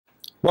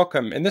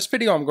Welcome. In this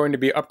video I'm going to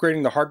be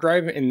upgrading the hard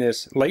drive in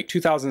this late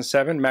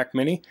 2007 Mac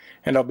Mini,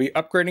 and I'll be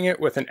upgrading it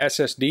with an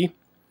SSD.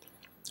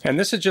 And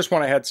this is just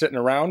one I had sitting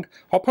around.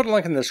 I'll put a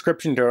link in the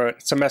description to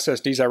some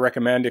SSDs I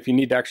recommend if you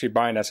need to actually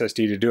buy an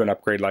SSD to do an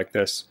upgrade like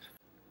this.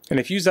 And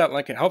if you use that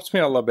link, it helps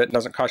me out a little bit and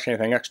doesn't cost you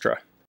anything extra.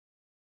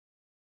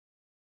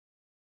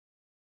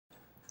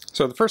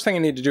 So the first thing I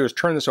need to do is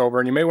turn this over,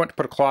 and you may want to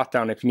put a cloth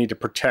down if you need to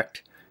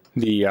protect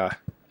the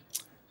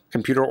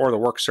computer or the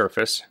work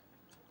surface.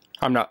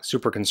 I'm not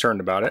super concerned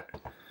about it.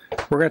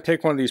 We're going to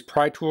take one of these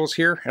pry tools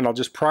here, and I'll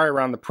just pry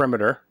around the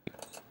perimeter.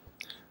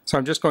 So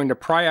I'm just going to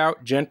pry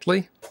out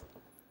gently.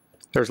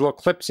 There's little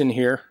clips in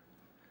here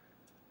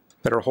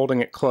that are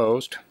holding it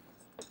closed.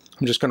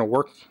 I'm just going to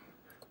work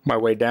my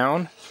way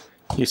down.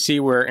 You see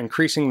we're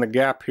increasing the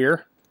gap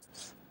here.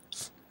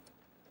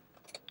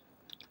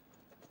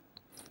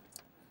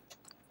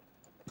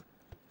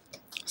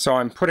 So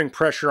I'm putting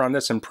pressure on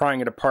this and prying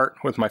it apart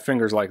with my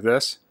fingers like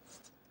this.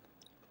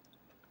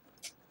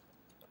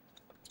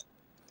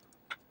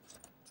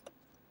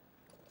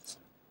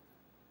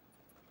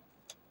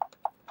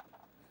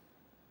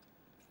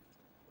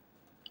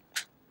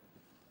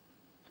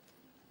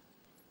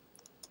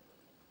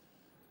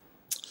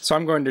 So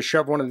I'm going to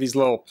shove one of these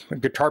little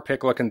guitar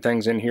pick looking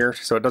things in here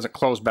so it doesn't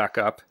close back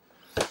up.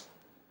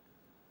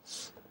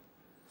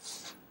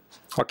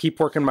 I'll keep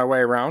working my way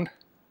around.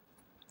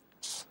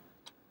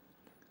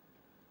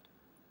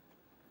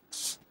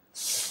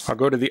 I'll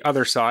go to the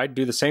other side,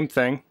 do the same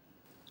thing.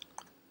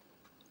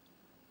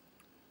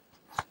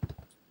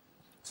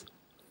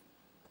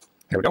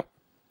 There we go.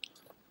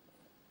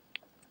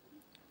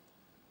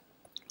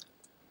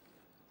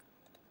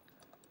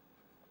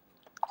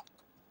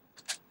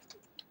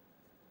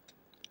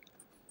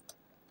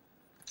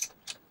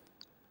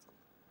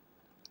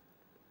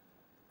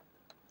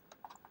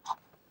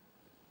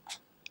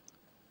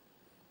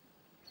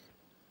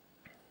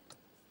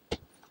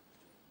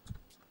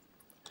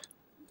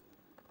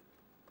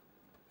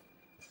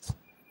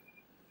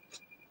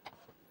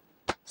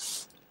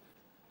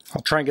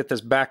 I'll try and get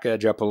this back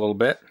edge up a little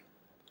bit.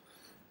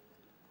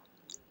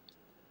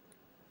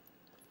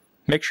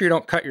 Make sure you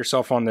don't cut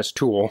yourself on this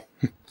tool.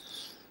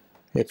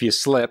 If you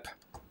slip.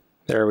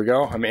 There we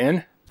go, I'm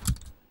in.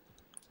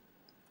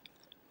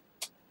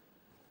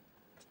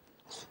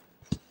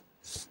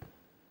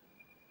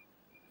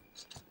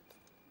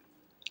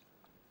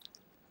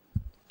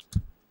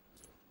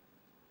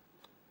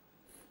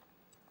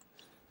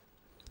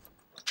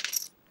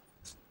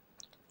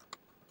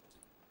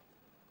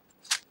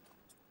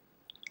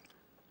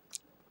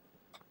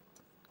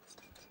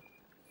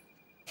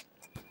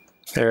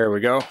 There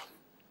we go.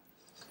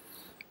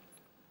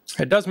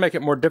 It does make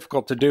it more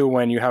difficult to do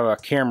when you have a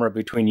camera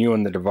between you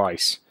and the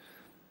device.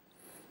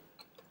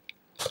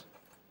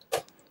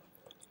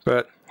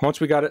 But once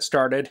we got it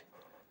started,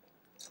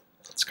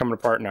 it's coming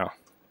apart now.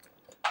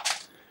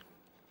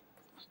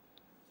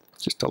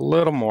 Just a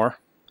little more.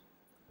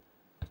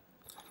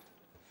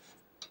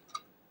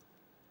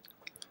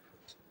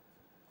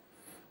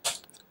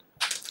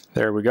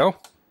 There we go.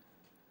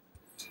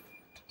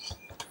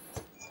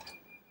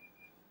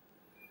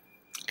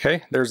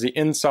 Okay, there's the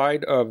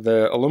inside of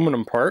the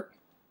aluminum part.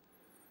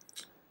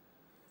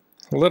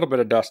 A little bit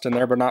of dust in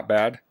there, but not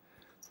bad.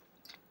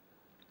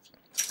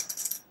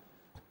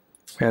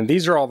 And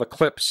these are all the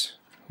clips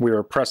we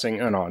were pressing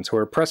in on. So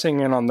we're pressing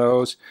in on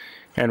those,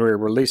 and we're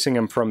releasing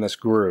them from this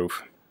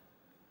groove.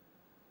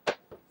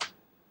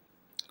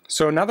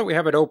 So now that we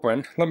have it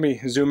open, let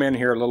me zoom in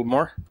here a little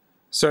more.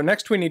 So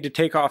next we need to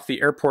take off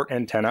the airport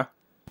antenna,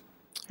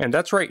 and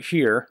that's right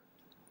here.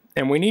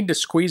 And we need to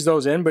squeeze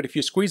those in, but if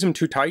you squeeze them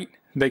too tight,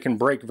 they can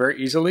break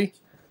very easily.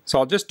 So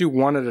I'll just do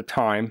one at a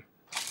time.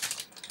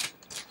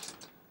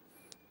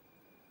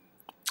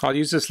 I'll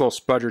use this little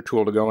spudger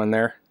tool to go in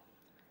there.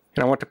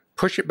 And I want to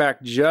push it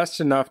back just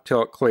enough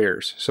till it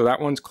clears. So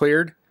that one's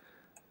cleared.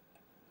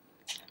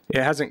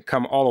 It hasn't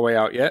come all the way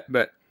out yet,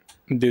 but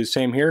do the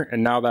same here,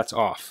 and now that's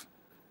off.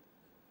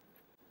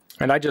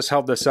 And I just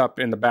held this up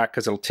in the back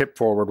because it'll tip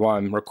forward while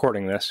I'm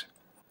recording this.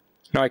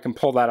 Now I can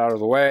pull that out of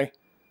the way.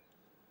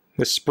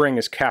 This spring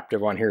is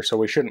captive on here, so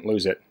we shouldn't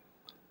lose it.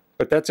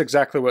 But that's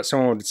exactly what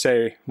someone would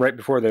say right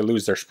before they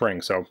lose their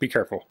spring, so be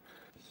careful.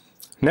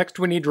 Next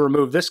we need to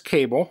remove this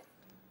cable.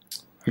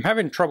 I'm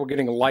having trouble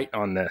getting a light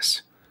on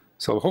this,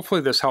 so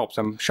hopefully this helps.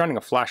 I'm shining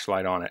a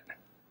flashlight on it.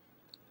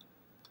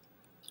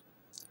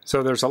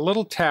 So there's a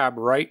little tab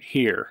right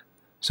here.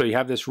 So you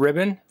have this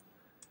ribbon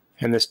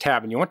and this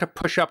tab, and you want to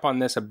push up on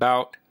this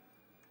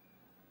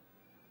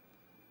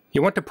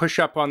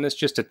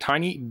just a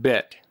tiny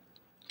bit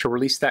to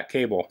release that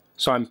cable.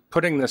 So I'm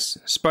putting this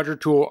spudger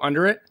tool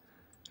under it,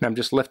 and I'm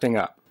just lifting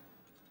up.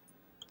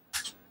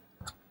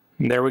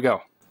 And there we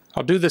go.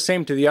 I'll do the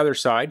same to the other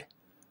side.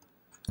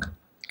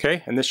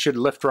 Okay, and this should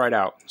lift right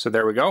out. So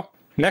there we go.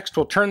 Next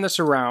we'll turn this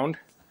around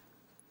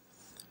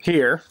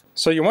here.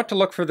 So you want to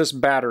look for this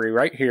battery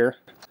right here,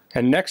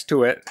 and next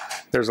to it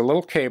there's a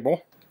little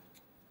cable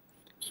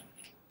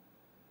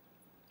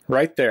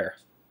right there.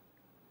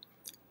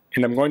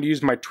 And I'm going to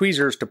use my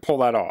tweezers to pull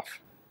that off.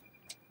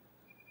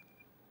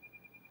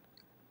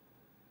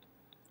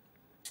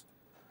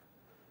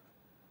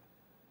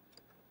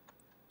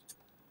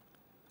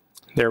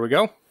 There we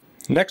go.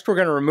 Next we're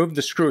going to remove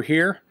the screw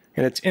here,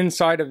 and it's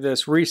inside of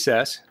this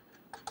recess.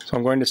 So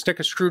I'm going to stick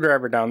a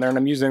screwdriver down there, and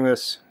I'm using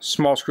this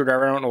small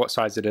screwdriver. I don't know what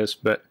size it is,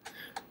 but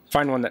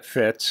find one that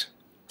fits.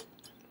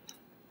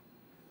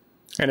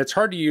 And it's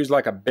hard to use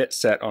like a bit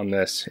set on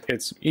this.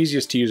 It's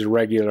easiest to use a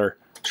regular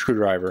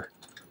screwdriver.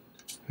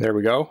 There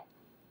we go.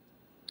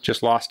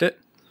 Just lost it.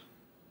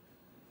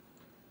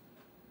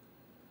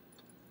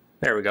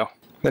 There we go.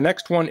 The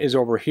next one is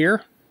over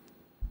here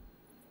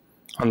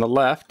on the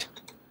left.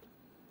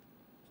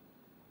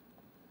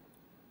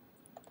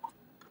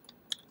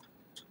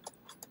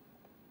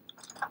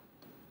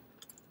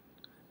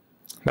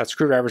 That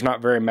screwdriver is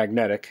not very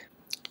magnetic.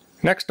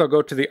 Next I'll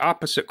go to the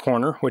opposite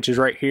corner, which is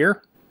right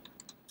here.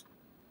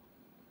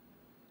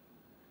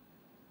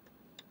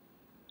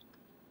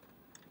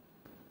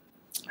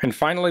 And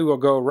finally we'll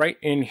go right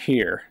in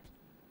here.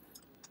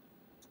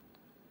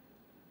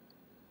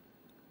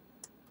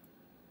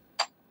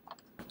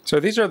 So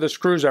these are the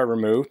screws I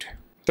removed.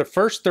 The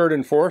first, third,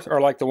 and fourth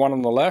are like the one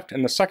on the left,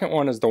 and the second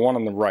one is the one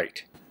on the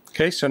right.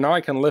 Okay, so now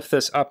I can lift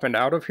this up and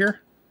out of here.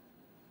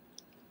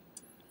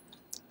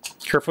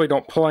 Carefully,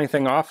 don't pull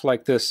anything off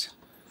like this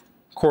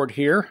cord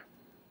here.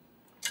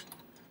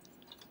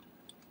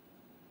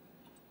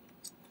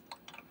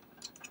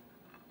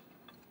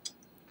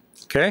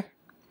 Okay,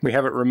 we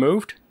have it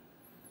removed.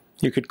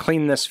 You could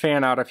clean this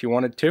fan out if you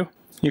wanted to.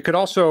 You could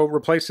also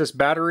replace this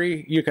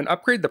battery. You can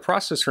upgrade the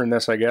processor in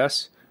this, I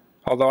guess.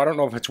 Although I don't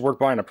know if it's worth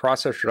buying a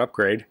processor to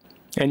upgrade.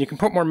 And you can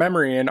put more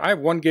memory in. I have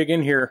 1 gig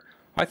in here.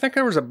 I think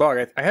there was a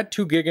bug. I had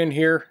 2 gig in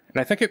here,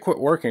 and I think it quit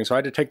working, so I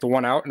had to take the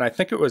one out, and I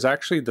think it was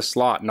actually the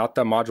slot, not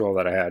the module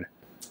that I had.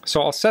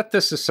 So I'll set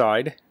this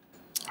aside.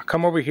 I'll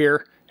come over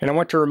here, and I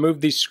want to remove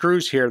these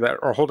screws here that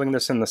are holding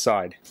this in the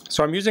side.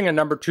 So I'm using a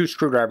number 2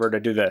 screwdriver to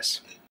do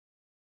this.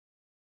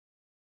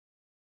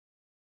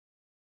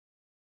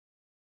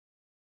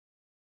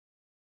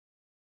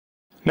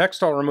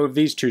 Next I'll remove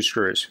these 2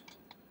 screws.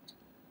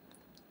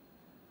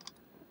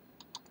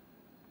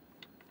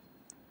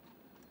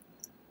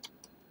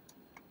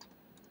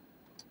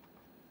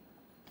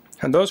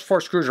 And those 4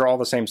 screws are all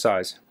the same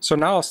size. So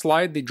now I'll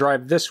slide the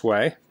drive this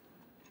way,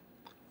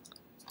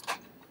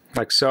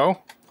 like so.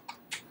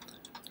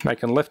 And I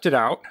can lift it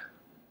out.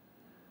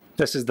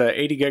 This is the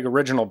 80 gig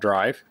original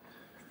drive.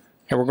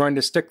 And we're going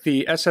to stick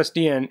the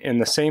SSD in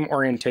the same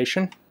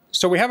orientation.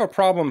 So we have a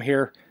problem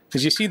here,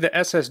 because you see the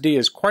SSD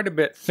is quite a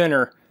bit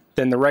thinner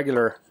than the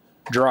regular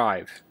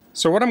drive.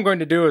 So what I'm going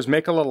to do is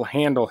make a little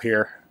handle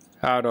here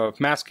out of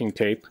masking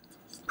tape.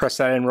 Press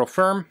that in real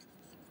firm.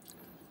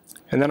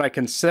 And then I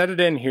can set it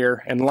in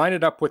here and line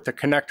it up with the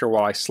connector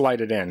while I slide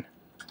it in.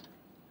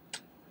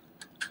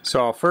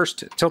 So I'll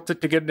first tilt it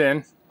to get it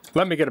in.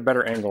 Let me get a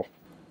better angle.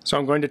 So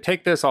I'm going to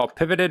take this, I'll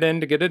pivot it in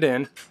to get it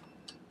in.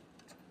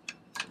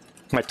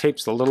 My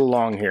tape's a little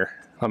long here.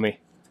 Let me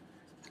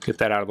get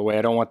that out of the way.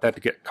 I don't want that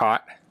to get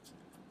caught.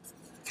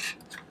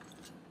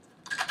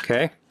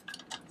 Okay.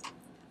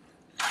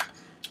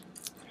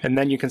 And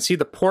then you can see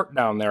the port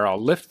down there. I'll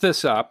lift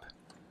this up,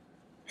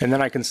 and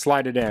then I can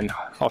slide it in.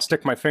 I'll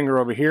stick my finger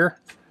over here,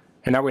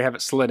 and now we have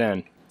it slid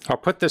in. I'll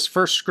put this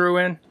first screw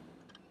in,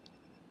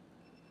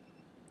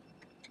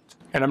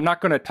 and I'm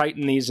not going to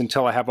tighten these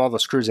until I have all the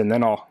screws in.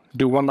 Then I'll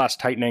do one last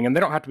tightening, and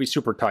they don't have to be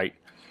super tight.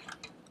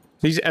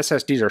 These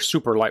SSDs are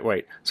super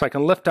lightweight. So I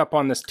can lift up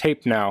on this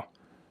tape now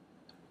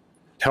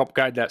to help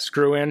guide that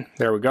screw in.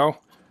 There we go.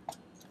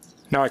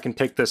 Now I can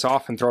take this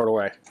off and throw it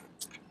away.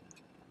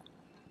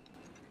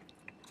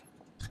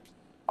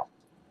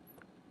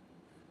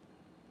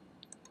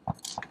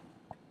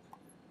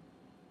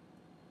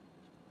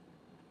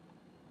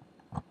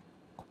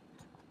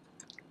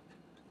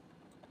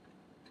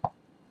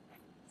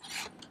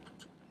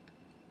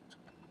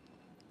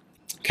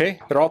 Okay,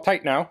 they're all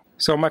tight now.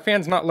 So my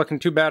fan's not looking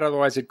too bad,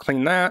 otherwise I'd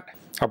clean that.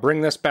 I'll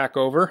bring this back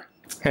over,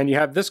 and you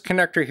have this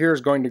connector here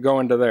is going to go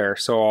into there.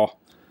 So I'll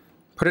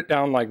put it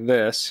down like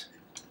this.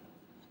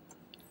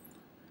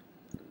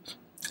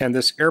 And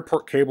this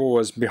airport cable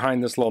was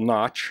behind this little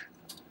notch.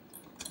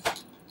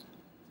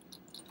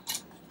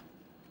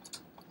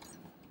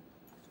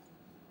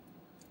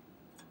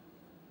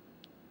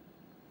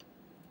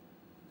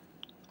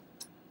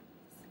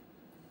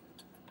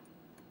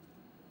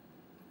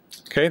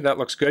 Okay, that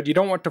looks good. You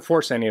don't want to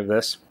force any of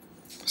this.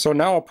 So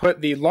now I'll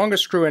put the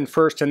longest screw in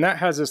first, and that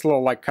has this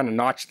little like kind of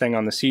notch thing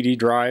on the CD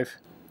drive.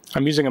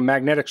 I'm using a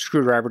magnetic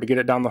screwdriver to get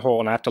it down the hole,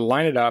 and I have to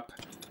line it up.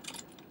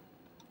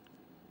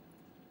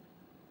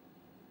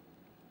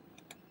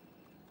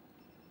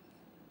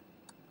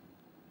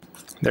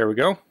 There we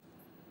go.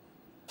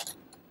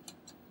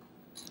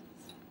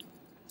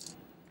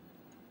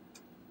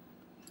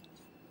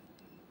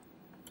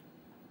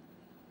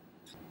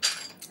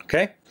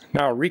 Okay,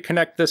 now I'll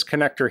reconnect this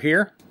connector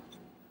here.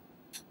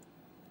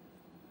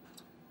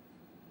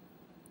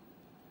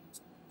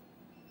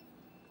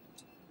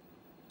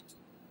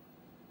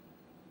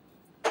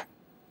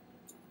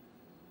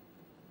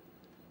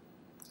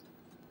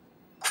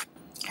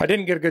 I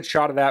didn't get a good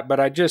shot of that, but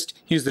I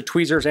just used the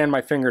tweezers and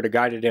my finger to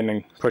guide it in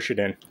and push it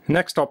in.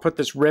 Next, I'll put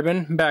this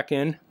ribbon back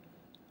in.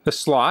 the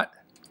slot.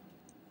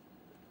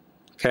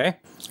 Okay,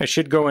 it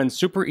should go in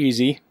super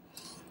easy,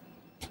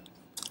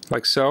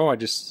 like so. I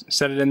just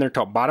set it in there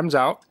till it bottoms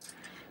out.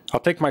 I'll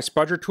take my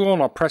spudger tool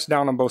and I'll press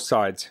down on both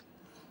sides.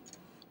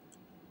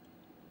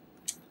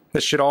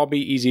 This should all be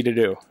easy to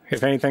do.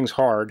 If anything's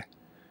hard,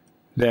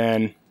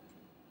 then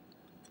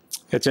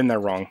it's in there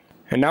wrong.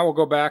 And now we'll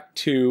go back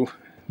to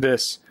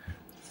this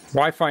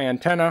Wi-Fi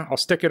antenna. I'll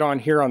stick it on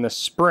here on this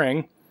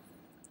spring,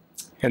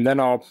 and then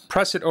I'll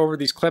press it over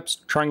these clips,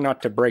 trying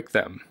not to break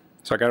them.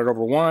 So I got it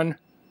over one.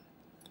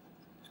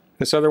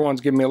 This other one's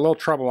giving me a little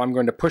trouble. I'm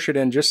going to push it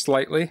in just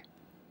slightly.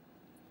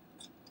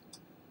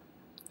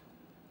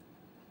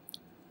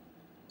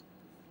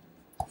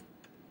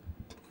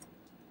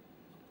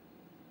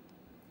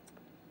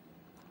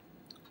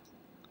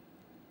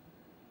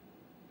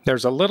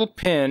 There's a little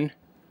pin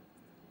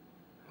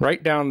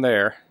right down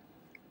there.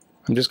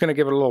 I'm just going to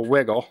give it a little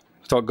wiggle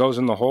until it goes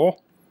in the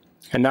hole,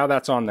 and now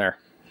that's on there.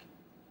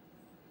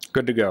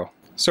 Good to go.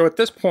 So at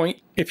this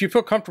point, if you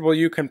feel comfortable,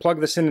 you can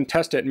plug this in and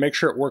test it and make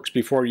sure it works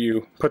before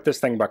you put this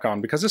thing back on,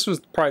 because this was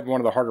probably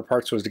one of the harder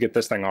parts, was to get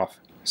this thing off.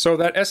 So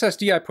that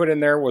SSD I put in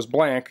there was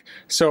blank,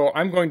 so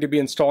I'm going to be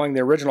installing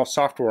the original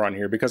software on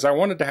here because I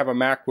wanted to have a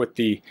Mac with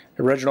the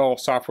original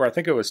software. I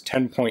think it was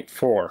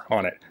 10.4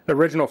 on it, the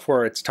original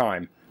for its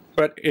time.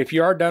 But if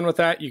you are done with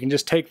that, you can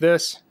just take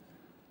this,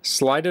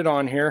 slide it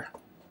on here,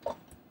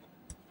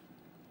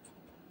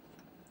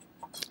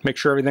 make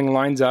sure everything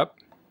lines up,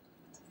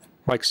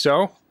 like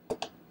so.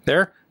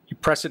 There, you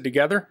press it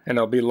together and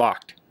it'll be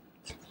locked.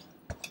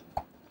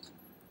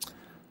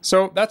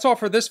 So that's all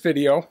for this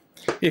video.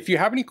 If you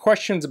have any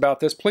questions about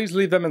this, please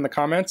leave them in the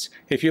comments.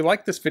 If you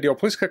like this video,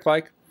 please click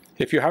like.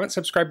 If you haven't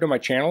subscribed to my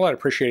channel, I'd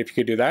appreciate it if you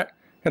could do that.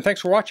 And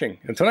thanks for watching.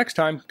 Until next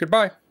time,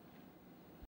 goodbye.